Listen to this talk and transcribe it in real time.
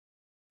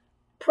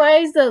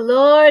Praise the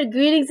Lord.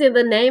 Greetings in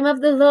the name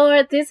of the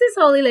Lord. This is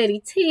Holy Lady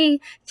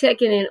T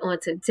checking in on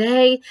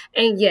today.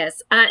 And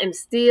yes, I am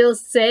still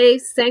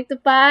saved,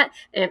 sanctified,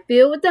 and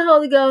filled with the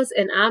Holy Ghost,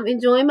 and I'm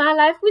enjoying my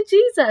life with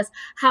Jesus.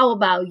 How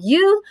about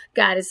you?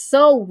 God is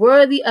so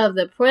worthy of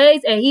the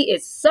praise, and He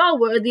is so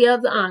worthy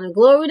of the honor.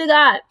 Glory to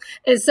God.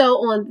 And so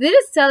on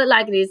this Tell It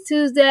Like It Is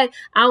Tuesday,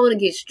 I want to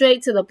get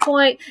straight to the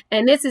point,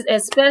 and this is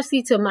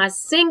especially to my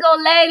single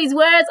ladies.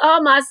 Where's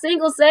all my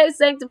single, saved,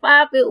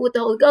 sanctified, filled with the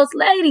Holy Ghost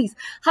ladies?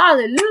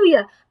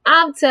 Hallelujah.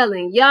 I'm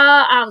telling y'all,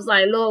 I was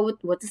like, Lord,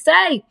 what to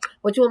say?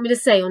 What you want me to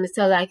say on this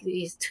Tell Like It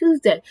Is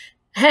Tuesday?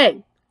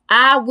 Hey,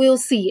 I will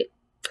see it.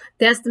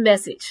 That's the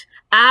message.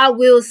 I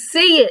will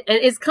see it. And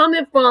it's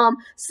coming from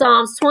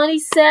Psalms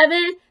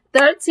 27,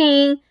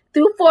 13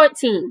 through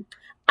 14.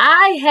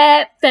 I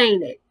had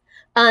fainted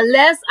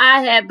unless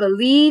I had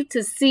believed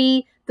to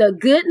see the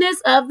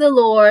goodness of the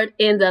Lord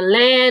in the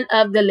land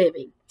of the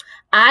living.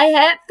 I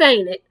had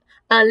fainted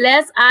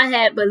unless I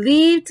had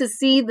believed to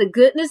see the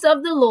goodness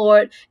of the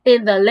Lord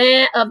in the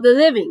land of the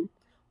living.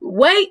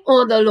 Wait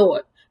on the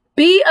Lord.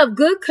 Be of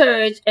good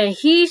courage, and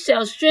He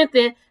shall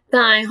strengthen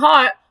thine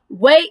heart.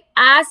 Wait,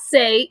 I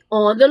say,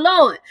 on the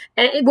Lord.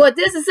 And what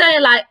this is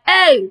saying, like,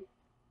 hey,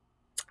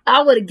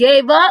 I would have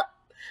gave up.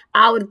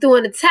 I would have thrown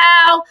in the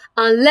towel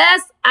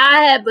unless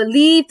I had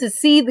believed to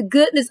see the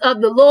goodness of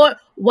the Lord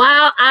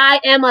while I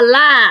am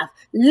alive.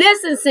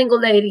 Listen,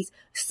 single ladies,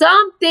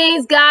 some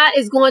things God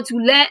is going to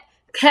let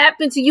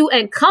happen to you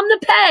and come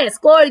to pass,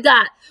 glory to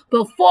God,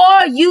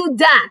 before you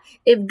die.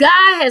 If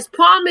God has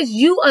promised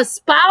you a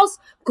spouse,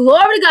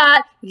 glory to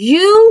God,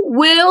 you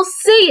will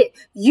see it.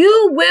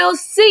 You will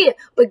see it.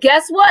 But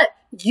guess what?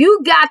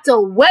 You got to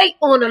wait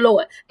on the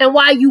Lord. And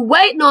while you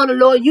waiting on the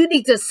Lord, you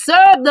need to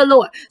serve the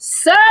Lord.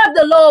 Serve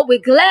the Lord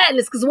with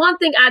gladness. Because one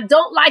thing I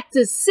don't like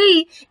to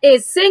see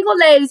is single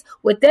ladies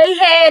with their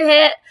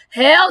head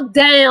held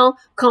down,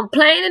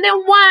 complaining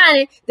and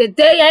whining that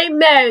they ain't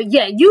married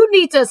yet. You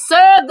need to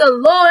serve the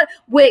Lord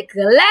with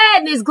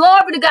gladness.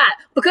 Glory to God.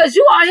 Because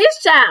you are His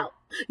child.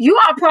 You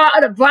are part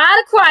of the bride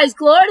of Christ.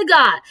 Glory to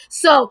God.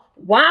 So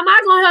why am I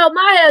going to hold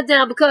my head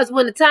down? Because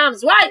when the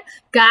time's right,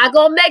 God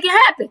going to make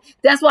it happen.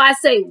 That's why I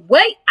say,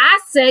 wait, I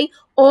say,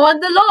 on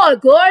the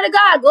Lord. Glory to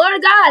God. Glory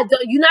to God.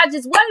 You're not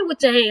just waiting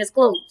with your hands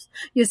closed.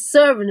 You're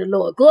serving the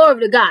Lord.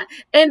 Glory to God.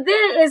 And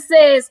then it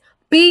says,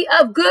 be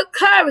of good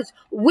courage.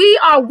 We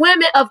are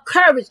women of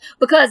courage.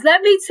 Because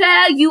let me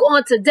tell you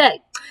on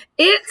today,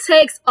 it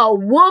takes a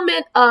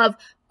woman of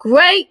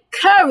great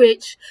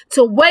courage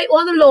to wait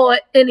on the Lord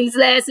in these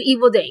last and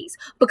evil days.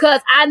 Because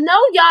I know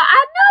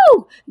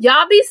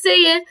y'all be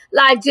seeing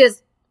like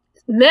just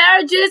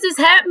marriages is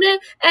happening,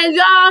 and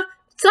y'all,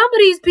 some of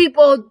these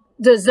people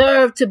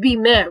deserve to be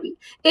married.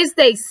 It's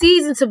their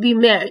season to be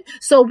married.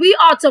 So we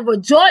are to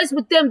rejoice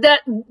with them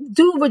that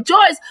do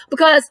rejoice,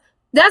 because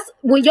that's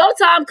when your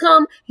time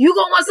come, you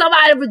gonna want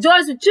somebody to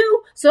rejoice with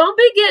you. So don't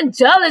be getting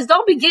jealous.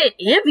 Don't be getting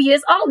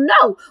envious. Oh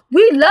no.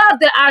 We love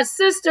that our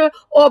sister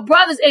or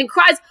brothers in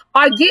Christ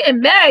are getting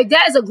married.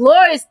 That is a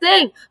glorious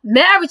thing.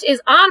 Marriage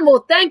is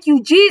honorable. Thank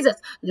you, Jesus.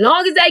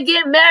 Long as they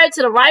get married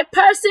to the right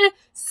person,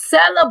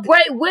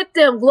 celebrate with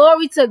them.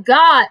 Glory to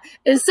God.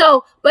 And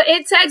so, but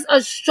it takes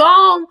a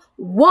strong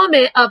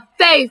woman of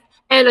faith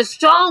and a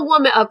strong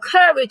woman of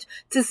courage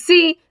to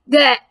see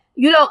that,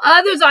 you know,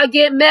 others are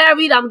getting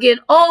married. I'm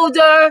getting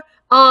older.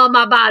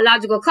 My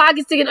biological clock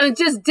is ticking, and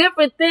just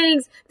different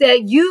things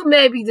that you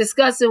may be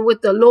discussing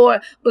with the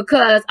Lord,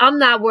 because I'm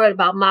not worried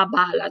about my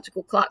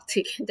biological clock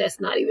ticking. That's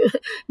not even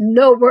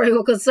no worry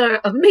or concern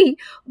of me.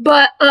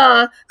 But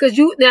because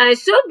now it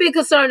should be a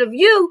concern of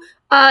you,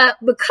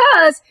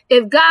 because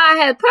if God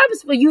had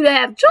purpose for you to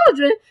have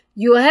children,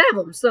 you'll have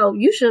them. So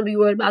you shouldn't be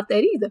worried about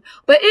that either.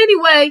 But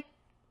anyway,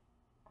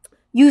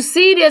 you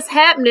see this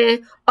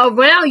happening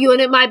around you,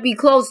 and it might be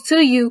close to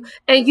you,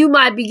 and you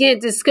might be getting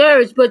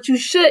discouraged, but you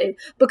shouldn't,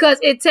 because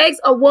it takes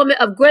a woman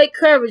of great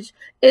courage.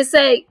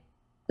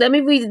 Let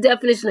me read the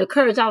definition of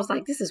courage. I was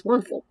like, this is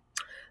wonderful.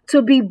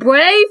 To be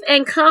brave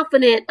and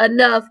confident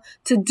enough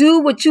to do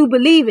what you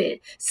believe in.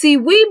 See,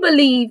 we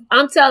believe,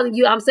 I'm telling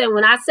you, I'm saying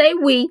when I say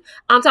we,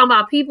 I'm talking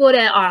about people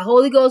that are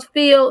Holy Ghost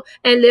filled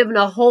and living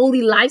a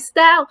holy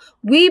lifestyle.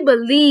 We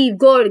believe,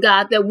 glory to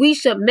God, that we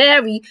should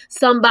marry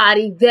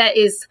somebody that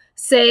is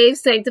saved,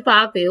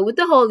 sanctified, filled with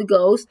the Holy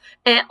Ghost,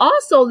 and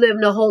also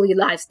living a holy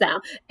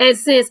lifestyle. And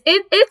since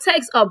it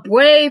takes a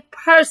brave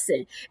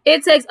person,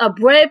 and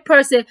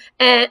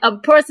a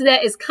person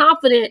that is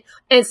confident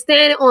and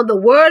standing on the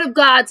word of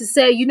God to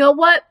say, you know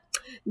what,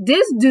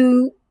 this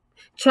dude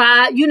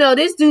tried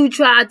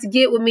to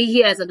get with me.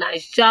 He has a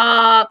nice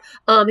job.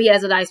 He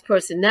has a nice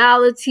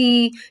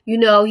personality. You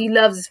know, he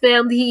loves his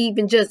family. He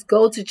even just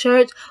go to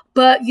church.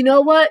 But you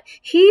know what?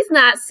 He's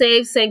not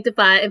saved,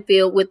 sanctified, and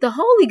filled with the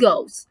Holy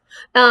Ghost.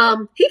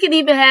 He can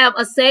even have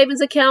a savings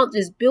account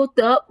just built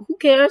up. Who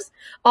cares?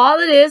 All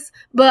of this.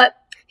 But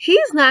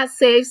he's not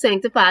saved,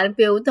 sanctified, and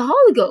filled with the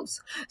Holy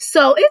Ghost.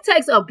 So it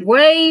takes a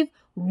brave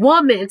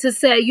woman to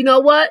say, you know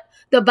what?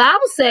 the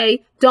Bible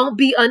say, don't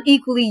be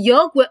unequally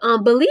yoked with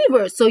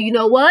unbelievers. So you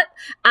know what?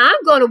 I'm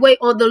going to wait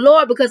on the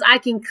Lord because I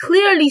can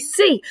clearly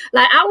see.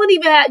 Like,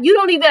 you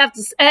don't even have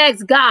to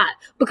ask God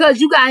because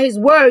you got his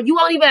word. You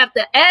won't even have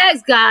to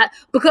ask God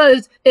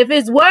because if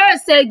his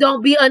words say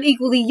don't be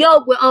unequally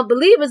yoked with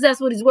unbelievers, that's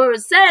what his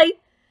words say.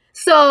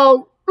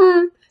 So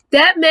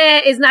that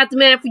man is not the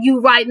man for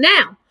you right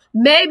now.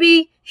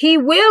 Maybe he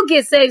will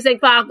get saved,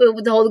 sanctified, filled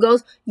with the Holy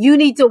Ghost. You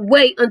need to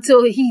wait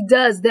until he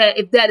does that,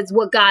 if that is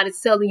what God is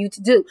telling you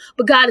to do.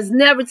 But God is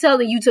never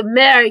telling you to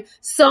marry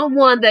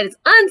someone that is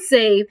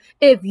unsaved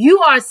if you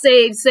are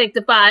saved,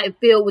 sanctified, and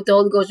filled with the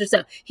Holy Ghost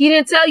yourself. He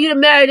didn't tell you to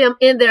marry them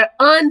in their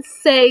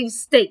unsaved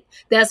state.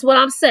 That's what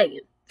I'm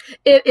saying.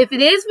 If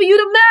it is for you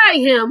to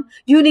marry him,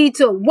 you need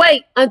to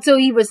wait until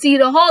he receive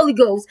the Holy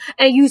Ghost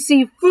and you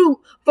see fruit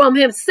from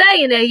him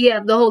saying that he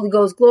have the Holy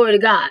Ghost, glory to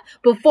God,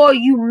 before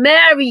you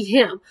marry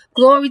him,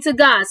 glory to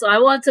God. So I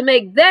want to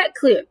make that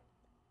clear.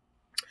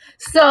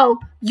 So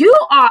you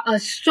are a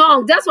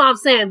strong, that's what I'm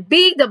saying.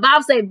 The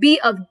Bible says,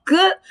 be of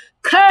good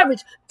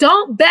courage.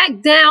 Don't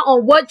back down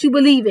on what you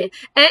believe in.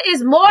 And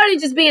it's more than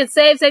just being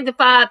saved,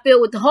 sanctified,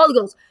 filled with the Holy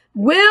Ghost.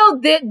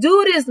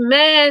 Do this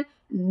man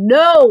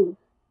know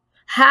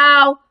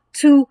how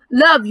to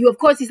love you? Of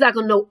course, he's not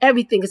going to know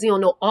everything because he don't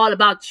know all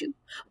about you.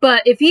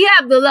 But if he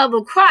have the love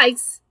of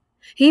Christ,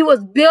 he's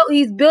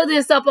building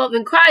himself up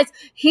in Christ.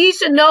 He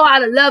should know how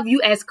to love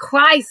you as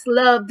Christ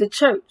loved the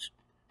church.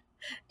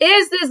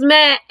 Is this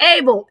man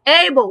able,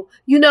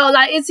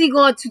 is he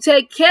going to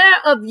take care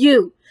of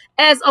you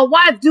as a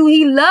wife? Do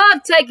he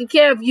love taking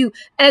care of you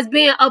as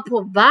being a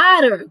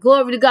provider?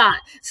 Glory to God.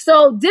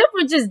 So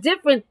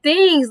different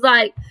things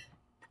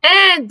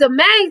and the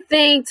main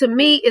thing to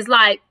me is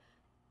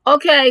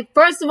okay,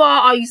 first of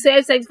all, are you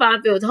saved, sanctified,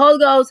 and filled with the Holy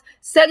Ghost?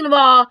 Second of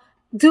all,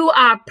 do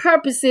our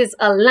purposes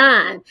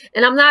align?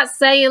 And I'm not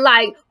saying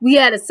we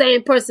had the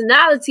same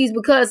personalities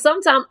because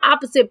sometimes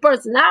opposite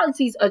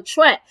personalities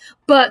attract.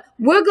 But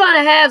we're going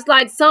to have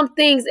some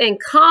things in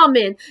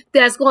common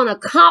that's going to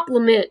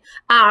complement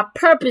our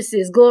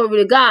purposes, glory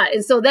to God.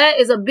 And so that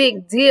is a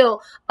big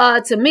deal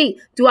to me.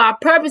 Do our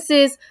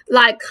purposes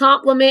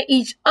complement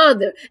each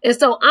other? And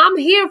so I'm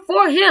here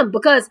for him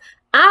because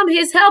I'm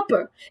his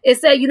helper. It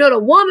said, the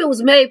woman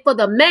was made for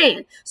the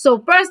man. So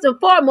first and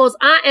foremost,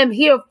 I am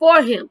here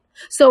for him.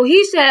 So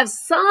he should have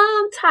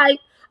some type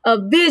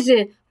of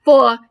vision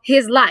for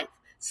his life.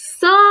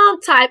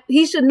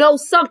 He should know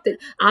something.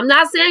 I'm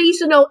not saying he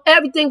should know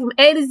everything from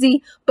A to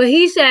Z, but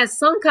he should have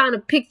some kind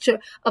of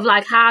picture of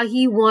how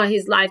he want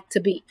his life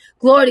to be.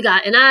 Glory to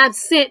God. And I'm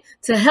sent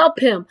to help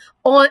him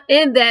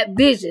in that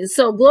vision.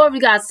 So glory to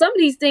God. Some of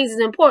these things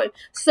is important.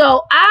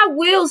 So I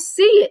will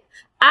see it.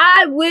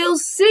 I will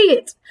see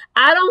it.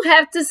 I don't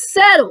have to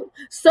settle.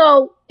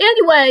 So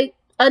anyway,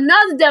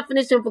 another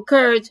definition for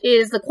courage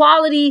is the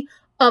quality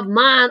of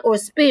mind or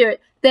spirit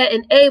that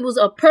enables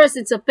a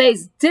person to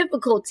face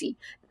difficulty,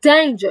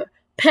 danger,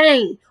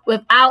 pain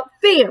without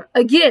fear.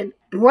 Again,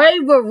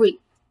 bravery.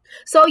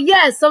 So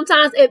yes,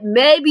 sometimes it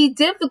may be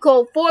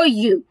difficult for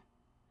you.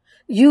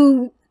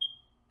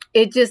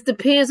 It just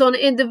depends on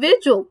the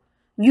individual.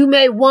 You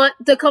may want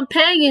the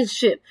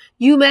companionship.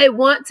 You may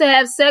want to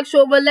have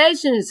sexual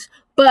relations.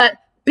 But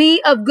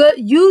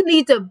you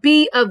need to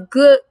be of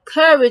good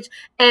courage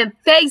and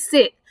face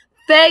it.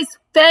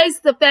 Face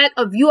the fact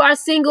of you are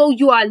single,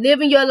 you are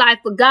living your life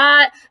for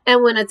God,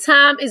 and when the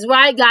time is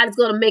right, God is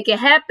going to make it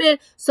happen.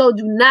 So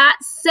do not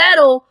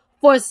settle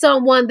for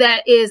someone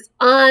that is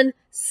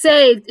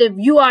unsaved if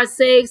you are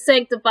saved,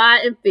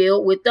 sanctified, and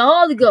filled with the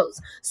Holy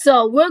Ghost.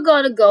 So we're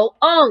going to go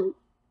on.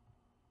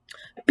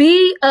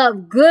 Be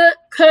of good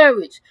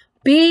courage.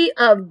 Be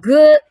of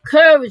good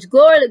courage.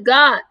 Glory to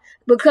God.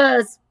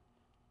 Because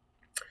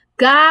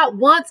God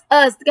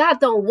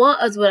don't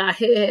want us without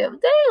him.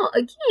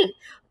 Again,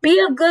 be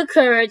of good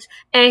courage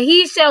and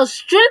he shall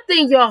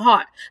strengthen your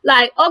heart.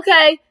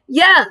 Okay,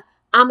 yeah,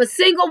 I'm a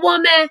single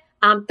woman.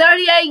 I'm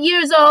 38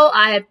 years old.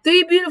 I have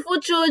 3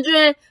 beautiful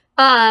children,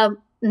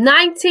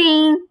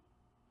 19,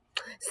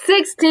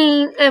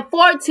 16, and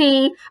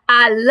 14.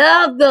 I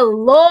love the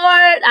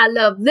Lord. I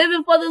love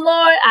living for the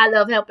Lord. I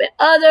love helping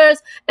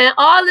others and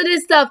all of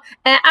this stuff.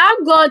 And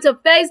I'm going to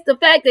face the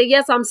fact that,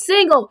 yes, I'm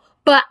single,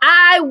 but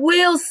I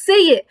will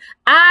see it.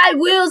 I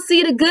will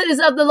see the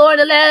goodness of the Lord,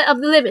 the land of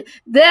the living.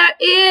 There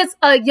is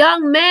a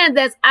young man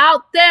that's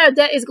out there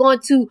that is going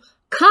to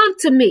come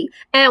to me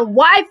and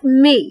wife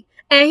me.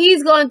 And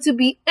he's going to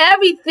be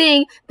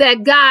everything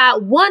that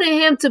God wanted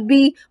him to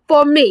be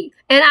for me.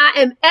 And I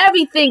am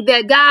everything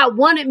that God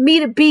wanted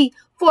me to be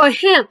for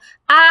him.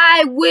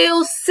 I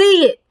will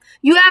see it.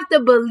 You have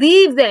to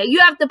believe that. You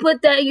have to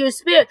put that in your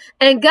spirit.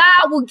 And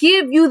God will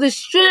give you the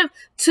strength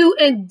to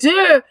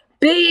endure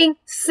being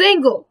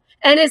single.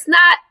 And it's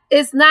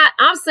not,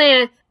 I'm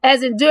saying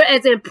as in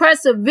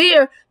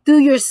persevere through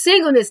your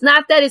singleness.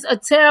 Not that it's a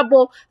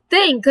terrible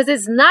thing, because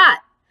it's not.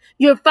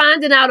 You're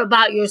finding out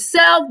about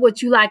yourself,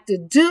 what you like to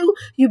do.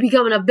 You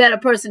becoming a better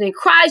person in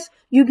Christ.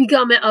 You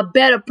becoming a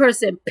better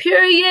person,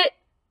 period.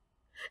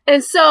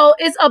 And so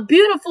it's a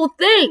beautiful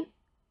thing.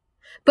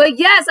 But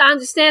yes, I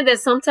understand that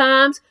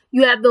sometimes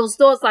you have those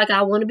thoughts like,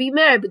 I want to be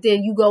married, but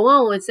then you go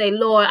on and say,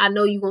 Lord, I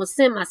know you're going to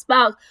send my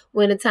spouse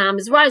when the time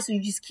is right. So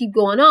you just keep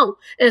going on.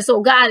 And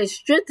so God is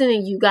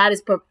strengthening you. God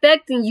is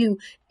perfecting you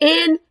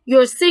in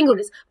your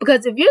singleness.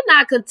 Because if you're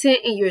not content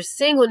in your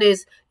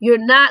singleness, you're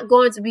not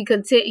going to be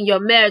content in your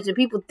marriage. And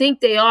people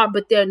think they are,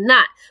 but they're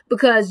not.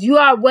 Because you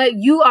are what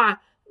you are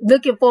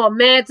looking for a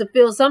man to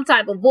fill some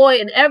type of void,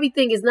 and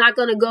everything is not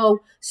going to go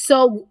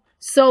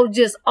so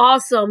just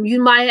awesome.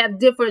 You might have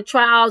different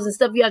trials and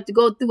stuff you have to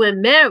go through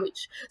in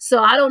marriage. So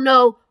I don't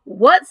know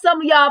what some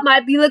of y'all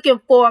might be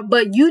looking for,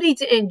 but you need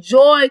to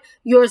enjoy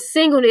your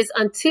singleness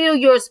until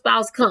your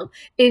spouse comes.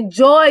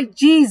 Enjoy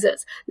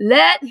Jesus.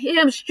 Let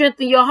him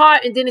strengthen your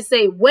heart. And then it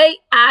say, wait,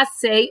 I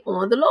say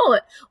on the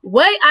Lord.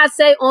 Wait, I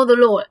say on the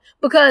Lord.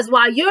 Because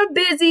while you're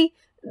busy,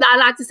 I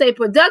like to say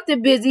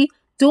productive busy,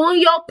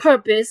 doing your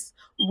purpose,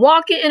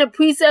 walking in the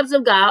precepts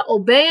of God,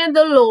 obeying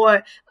the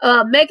Lord,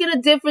 making a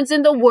difference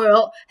in the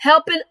world,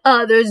 helping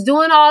others,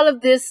 doing all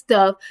of this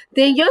stuff,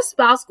 then your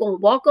spouse going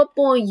to walk up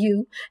on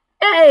you.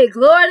 Hey,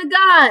 glory to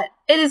God.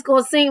 It is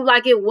going to seem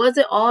like it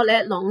wasn't all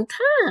that long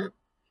time.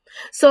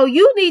 So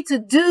you need to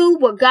do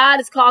what God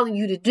is calling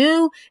you to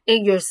do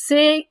in your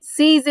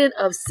season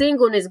of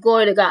singleness.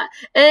 Glory to God.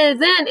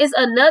 And then it's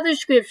another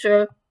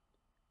scripture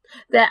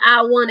that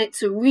I wanted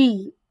to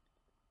read.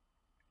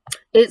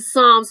 It's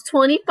Psalms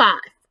 25.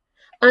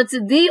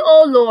 Unto thee,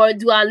 O Lord,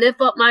 do I lift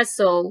up my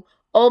soul.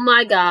 Oh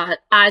my God,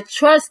 I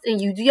trust in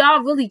you. Do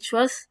y'all really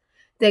trust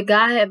that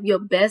God have your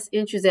best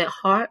interests at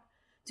heart?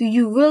 Do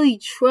you really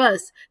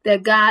trust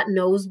that God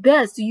knows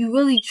best? Do you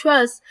really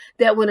trust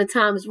that when the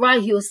time is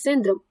right, he'll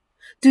send them?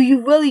 Do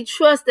you really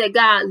trust that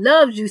God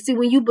loves you? See,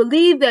 when you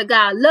believe that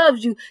God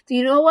loves you, do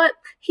you know what?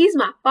 He's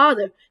my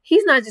father.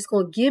 He's not just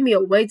going to give me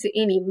away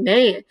to any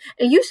man.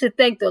 And you should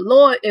thank the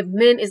Lord if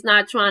men is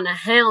not trying to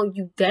hound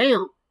you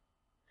down.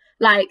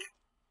 Like,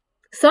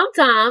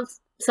 Sometimes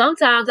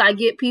I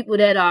get people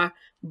that are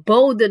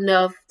bold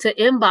enough to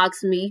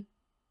inbox me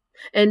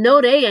and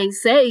know they ain't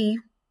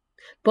saved,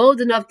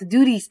 bold enough to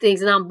do these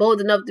things. And I'm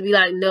bold enough to be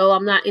like, no,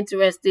 I'm not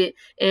interested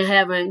in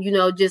having,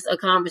 just a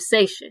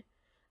conversation.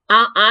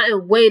 I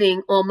am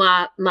waiting on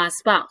my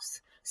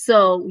spouse.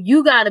 So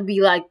you got to be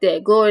like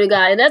that. Glory to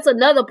God. And that's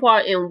another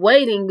part in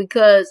waiting,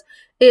 because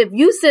if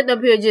you sitting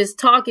up here just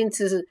talking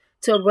to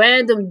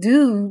random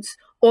dudes,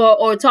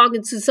 or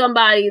talking to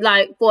somebody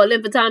like for a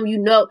length of time,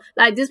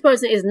 like this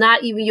person is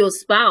not even your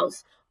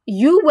spouse.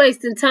 You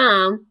wasting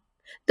time.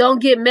 Don't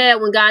get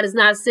mad when God is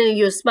not sending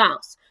your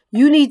spouse.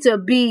 You need to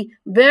be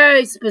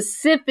very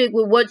specific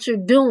with what you're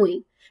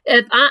doing.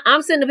 If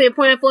I'm sitting up here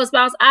praying for a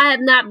spouse, I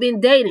have not been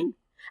dating.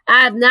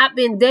 I have not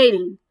been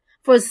dating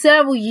for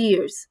several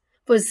years.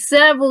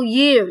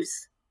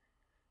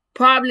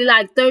 Probably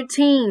like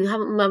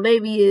 13. My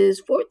baby is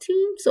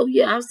 14. So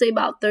yeah, I'll say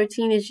about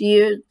 13-ish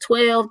years,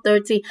 12,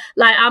 13.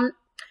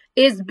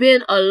 It's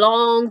been a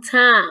long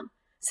time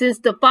since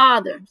their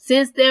father.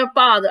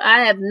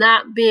 I have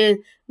not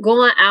been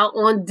going out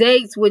on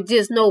dates with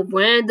just no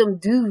random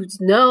dudes.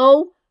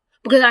 No,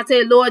 because I tell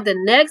you, Lord, the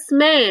next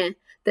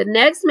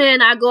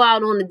man I go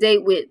out on a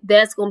date with,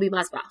 that's going to be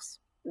my spouse.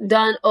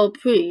 Done or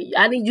pre.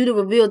 I need you to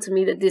reveal to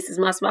me that this is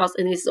my spouse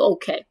and it's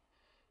okay.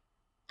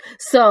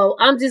 So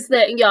I'm just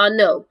letting y'all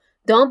know.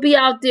 Don't be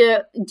out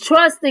there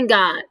trusting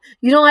God.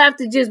 You don't have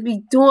to just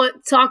be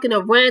talking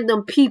to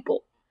random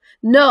people.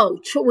 No,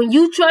 when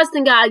you trust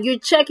in God, you're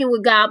checking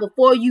with God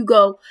before you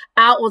go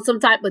out on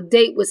some type of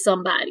date with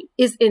somebody.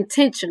 It's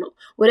intentional.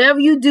 Whatever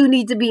you do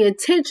needs to be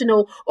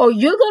intentional, or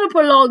you're going to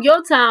prolong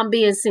your time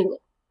being single.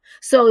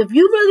 So if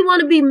you really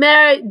want to be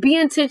married, be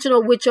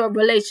intentional with your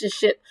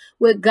relationship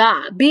with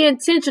God. Be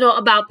intentional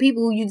about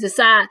people who you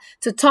decide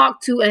to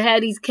talk to and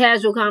have these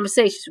casual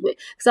conversations with.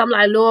 Because I'm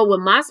like, Lord,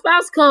 when my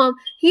spouse come,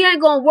 he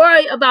ain't going to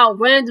worry about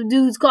random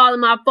dudes calling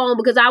my phone,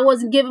 because I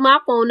wasn't giving my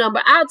phone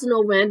number out to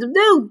no random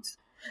dudes.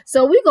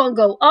 So we're going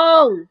to go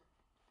on.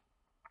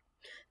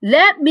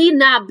 Let me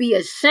not be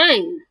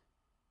ashamed.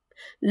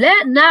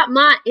 Let not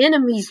my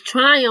enemies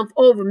triumph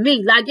over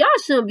me. Like, y'all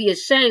shouldn't be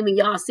ashamed in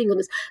y'all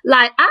singleness.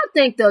 Like, I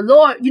thank the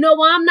Lord. You know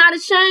why I'm not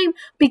ashamed?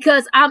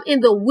 Because I'm in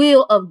the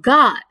will of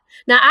God.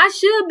 Now, I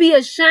should be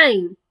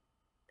ashamed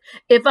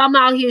if I'm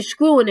out here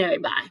screwing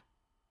everybody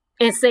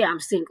and say I'm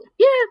single.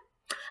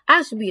 Yeah,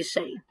 I should be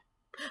ashamed.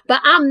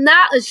 But I'm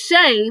not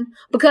ashamed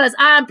because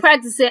I'm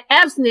practicing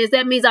abstinence.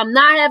 That means I'm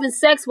not having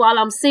sex while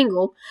I'm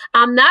single.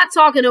 I'm not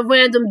talking to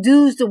random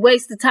dudes to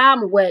waste the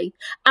time away.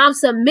 I'm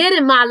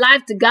submitting my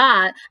life to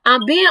God.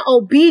 I'm being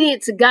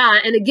obedient to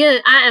God. And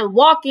again, I am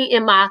walking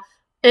in my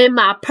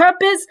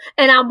purpose,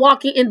 and I'm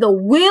walking in the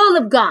will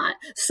of God.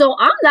 So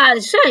I'm not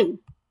ashamed.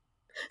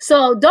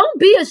 So don't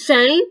be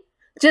ashamed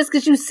just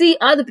because you see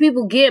other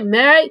people get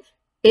married.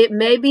 It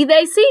may be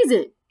their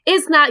season.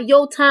 It's not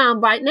your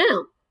time right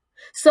now.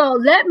 So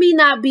let me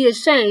not be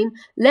ashamed.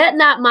 Let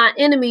not my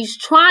enemies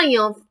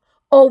triumph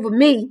over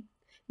me.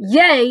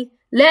 Yea,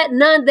 let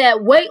none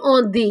that wait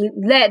on thee,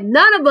 let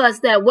none of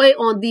us that wait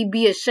on thee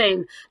be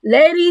ashamed.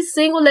 Ladies,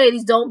 single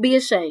ladies, don't be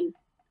ashamed.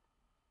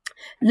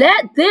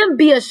 Let them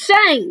be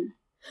ashamed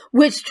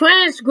which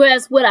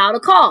transgress without a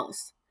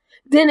cause.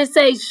 Then it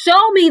says,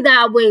 show me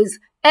thy ways.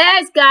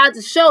 Ask God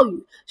to show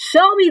you.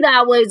 Show me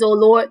thy ways, O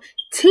Lord.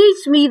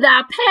 Teach me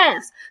thy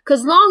paths.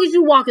 Because long as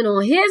you're walking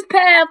on his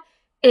path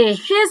and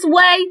his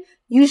way,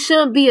 you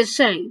shouldn't be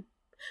ashamed.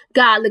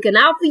 God looking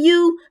out for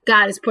you.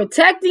 God is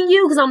protecting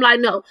you. Because I'm like,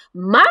 no,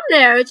 my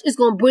marriage is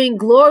going to bring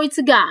glory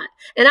to God.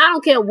 And I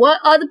don't care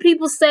what other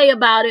people say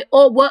about it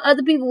or what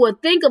other people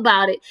would think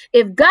about it.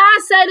 If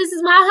God say this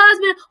is my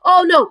husband,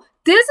 oh no,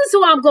 this is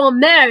who I'm going to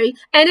marry.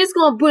 And it's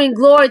going to bring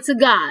glory to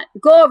God.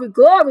 Glory,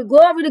 glory,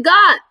 glory to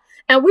God.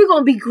 And we're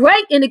going to be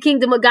great in the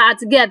kingdom of God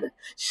together.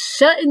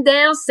 Shutting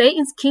down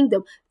Satan's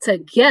kingdom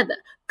together.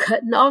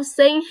 Cutting off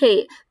Satan's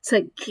head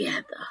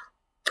together.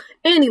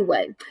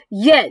 Anyway,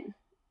 yet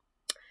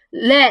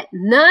let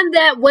none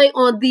that wait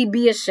on thee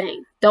be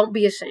ashamed. Don't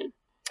be ashamed.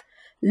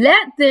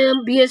 Let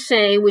them be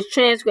ashamed which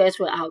transgress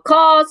without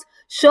cause.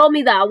 Show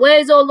me thy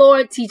ways, O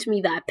Lord. Teach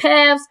me thy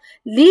paths.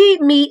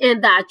 Lead me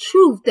in thy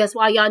truth. That's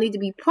why y'all need to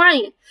be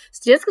praying.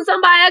 Just because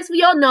somebody asks for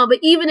your number,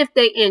 even if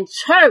they in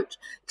church,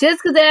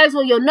 just because they ask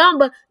for your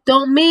number,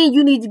 don't mean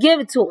you need to give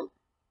it to them.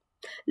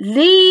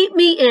 Lead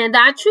me in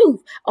thy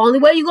truth. Only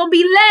way you're going to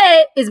be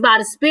led is by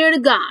the Spirit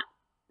of God.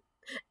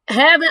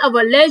 Having a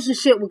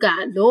relationship with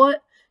God. Lord,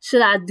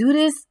 should I do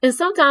this? And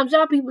sometimes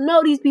y'all people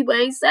know these people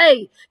ain't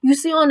saved. You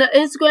see on the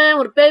Instagram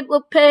or the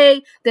Facebook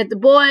page that the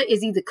boy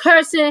is either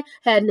cursing,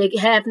 had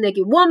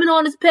half-naked woman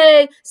on his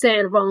page,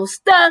 saying the wrong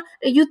stuff,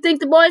 and you think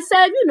the boy is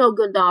saved. You know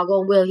good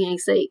doggone well he ain't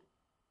saved.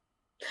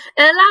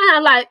 And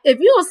like, if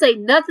you don't say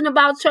nothing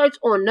about church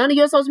on none of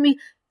your social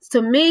media,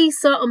 to me,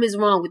 something is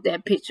wrong with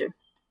that picture.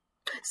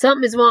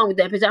 Something is wrong with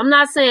that picture. I'm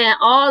not saying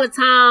all the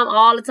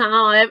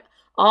time,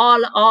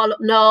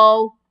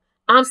 no.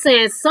 I'm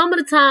saying some of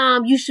the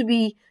time you should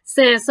be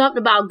saying something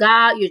about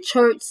God, your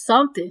church,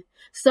 something.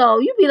 So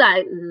you be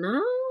like,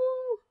 no.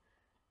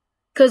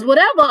 Because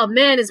whatever a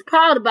man is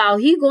proud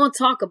about, he going to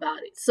talk about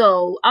it.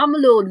 So I'm a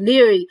little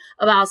leery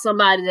about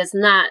somebody that's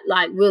not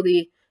like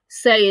really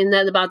saying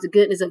nothing about the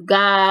goodness of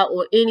God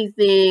or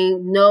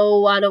anything.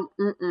 No, I don't.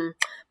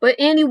 But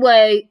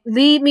anyway,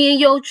 lead me in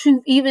your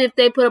truth, even if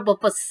they put up a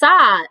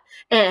facade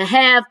and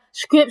have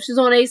scriptures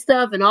on their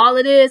stuff and all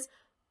of this.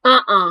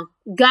 God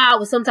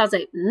will sometimes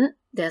say,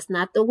 that's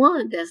not the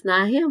one. That's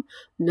not him.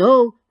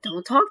 No,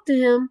 don't talk to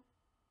him.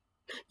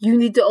 You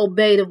need to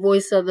obey the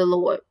voice of the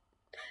Lord.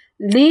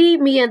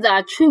 Lead me in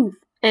thy truth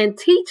and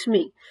teach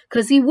me,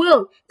 because he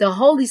will. The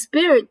Holy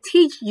Spirit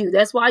teach you.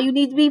 That's why you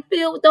need to be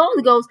filled with the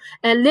Holy Ghost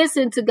and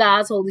listen to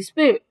God's Holy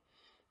Spirit.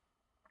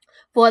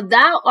 For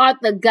thou art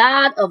the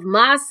God of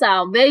my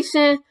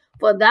salvation.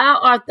 For thou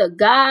art the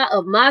God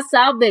of my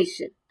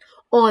salvation.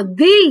 On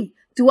thee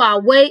do I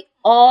wait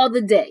all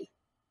the day.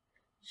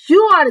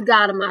 You are the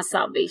God of my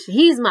salvation.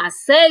 He's my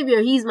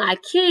Savior. He's my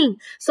King.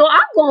 So I'm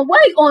going to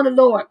wait on the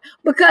Lord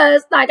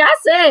because, like I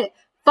said,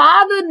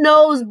 Father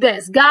knows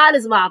best. God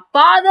is my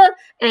Father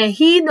and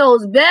he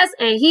knows best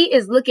and he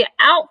is looking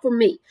out for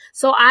me.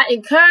 So I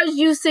encourage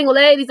you single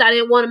ladies. I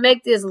didn't want to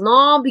make this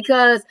long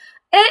because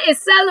it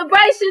is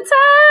celebration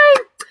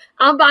time.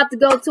 I'm about to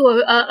go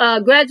to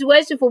a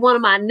graduation for one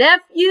of my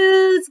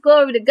nephews.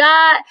 Glory to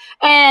God.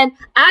 And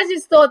I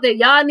just thought that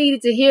y'all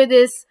needed to hear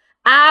this.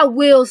 I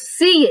will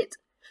see it.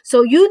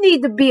 So you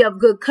need to be of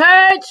good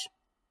courage.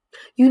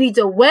 You need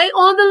to wait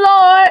on the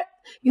Lord.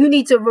 You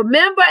need to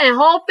remember and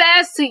hold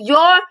fast to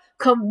your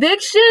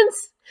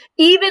convictions,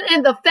 even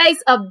in the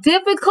face of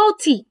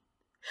difficulty.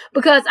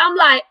 Because I'm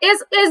like,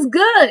 it's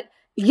good.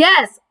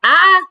 Yes,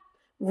 I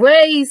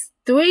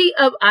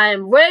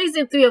am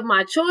raising 3 of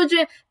my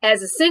children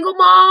as a single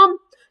mom.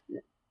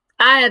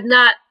 I have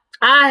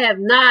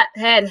not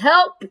had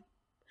help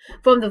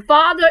from the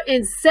Father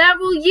in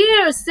several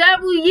years.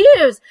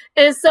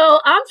 And so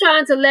I'm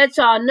trying to let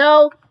y'all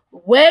know,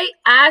 wait,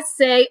 I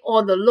say,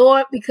 on the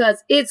Lord,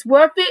 because it's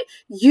worth it.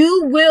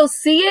 You will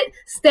see it.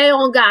 Stay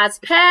on God's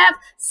path.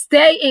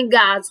 Stay in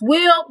God's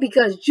will,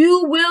 because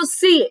you will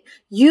see it.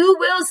 You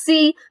will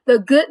see the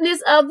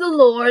goodness of the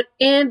Lord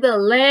in the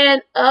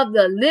land of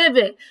the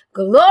living.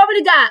 Glory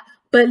to God.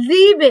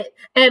 Believe it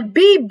and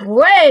be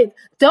brave.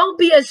 Don't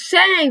be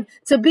ashamed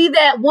to be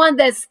that one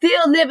that's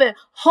still living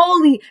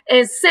holy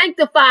and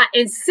sanctified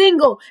and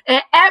single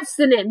and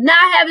abstinent,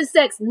 not having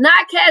sex,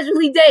 not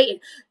casually dating.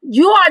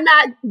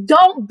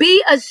 Don't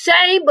be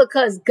ashamed,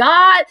 because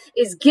God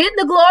is getting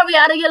the glory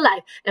out of your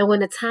life. And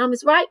when the time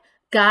is right,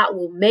 God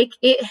will make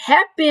it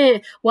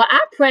happen. Well, I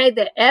pray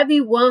that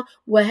everyone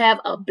will have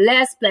a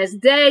blessed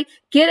day.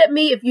 Get at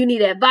me if you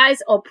need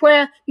advice or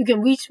prayer. You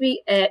can reach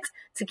me at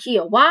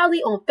Takia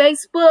Wiley on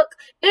Facebook,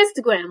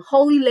 Instagram,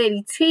 Holy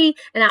Lady T.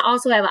 And I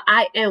also have an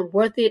I Am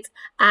Worth It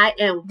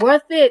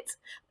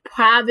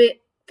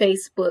private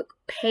Facebook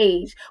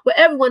page. Well,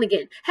 everyone,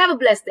 again, have a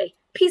blessed day.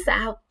 Peace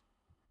out.